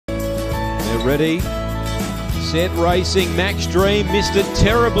They're ready. Set racing. Max Dream missed it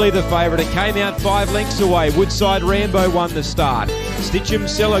terribly, the favourite. It came out 5 lengths away. Woodside Rambo won the start. Stitchem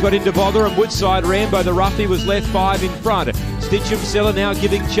Seller got into bother, and Woodside Rambo, the roughie, was left 5 in front. Stitchem Seller now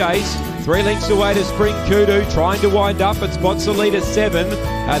giving chase. 3 lengths away to Spring Kudu, trying to wind up, but spots the lead at 7.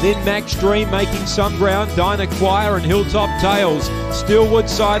 Then Max Dream making some ground. Dinah Choir and Hilltop Tales. Still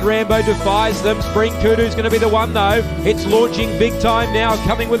Woodside Rambo defies them. Spring Kudu's going to be the one though. It's launching big time now.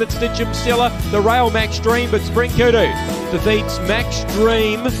 Coming with it, Stitchem Seller. The rail Max Dream, but Spring Kudu defeats Max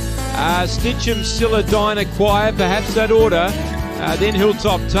Dream. Stitchem Seller, Dinah Choir, perhaps that order. Then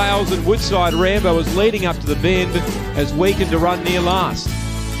Hilltop Tales and Woodside Rambo was leading up to the bend, has weakened to run near last.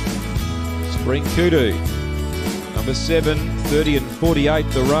 Spring Kudu, number 7, 30 and 48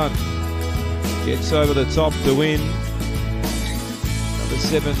 the run. Gets over the top to win. Number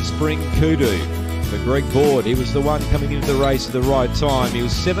 7, Spring Kudu. For Greg Board, he was the one coming into the race at the right time. He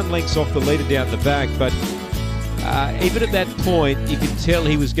was 7 lengths off the leader down the back, but even at that point, you could tell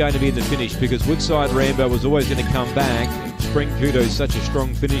he was going to be in the finish because Woodside Rambo was always going to come back. Spring Kudu is such a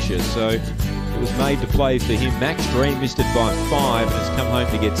strong finisher, so it was made to play for him. Max Dream missed it by 5 and has come home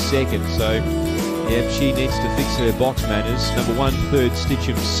to get second, so yeah, she needs to fix her box manners. Number 1, 3rd,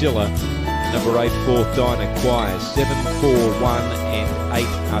 Stitchem Seller. Number 8, 4th, Dinah Choir. 7, 4, 1 and 8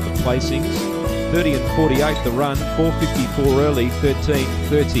 are the placings. 30 and 48 the run. 4:54 early,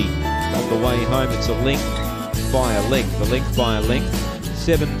 13:30 on the way home. It's a length by a length.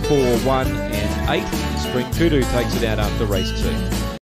 7, 4, 1 and 8. Spring Kudu takes it out after race 2.